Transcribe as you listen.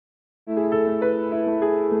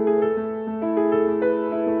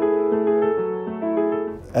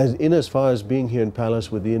As far as being here in Palace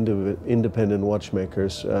with the independent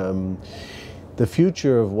watchmakers, the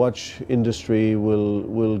future of watch industry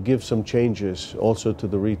will give some changes also to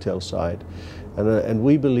the retail side. And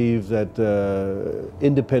we believe that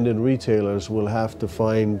independent retailers will have to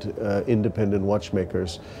find independent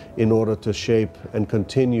watchmakers in order to shape and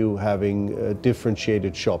continue having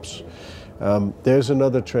differentiated shops. There's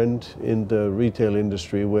another trend in the retail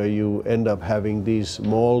industry where you end up having these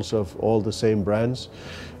malls of all the same brands.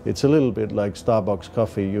 It's a little bit like Starbucks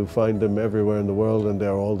coffee. You find them everywhere in the world and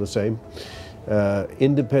they're all the same.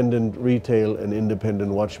 Independent retail and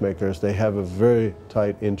independent watchmakers, they have a very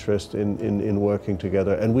tight interest in working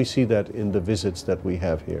together, and we see that in the visits that we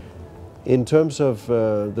have here. In terms of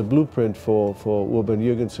the blueprint for Urban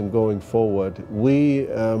Jürgensen going forward, we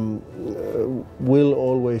will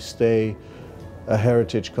always stay a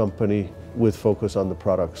heritage company with focus on the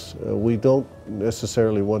products. We don't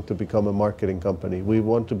necessarily want to become a marketing company. We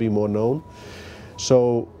want to be more known.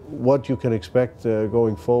 So what you can expect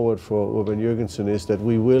going forward for Urban Jürgensen is that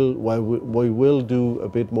we will do a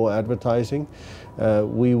bit more advertising.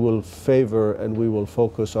 We will favor and we will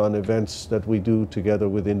focus on events that we do together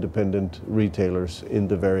with independent retailers in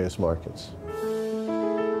the various markets.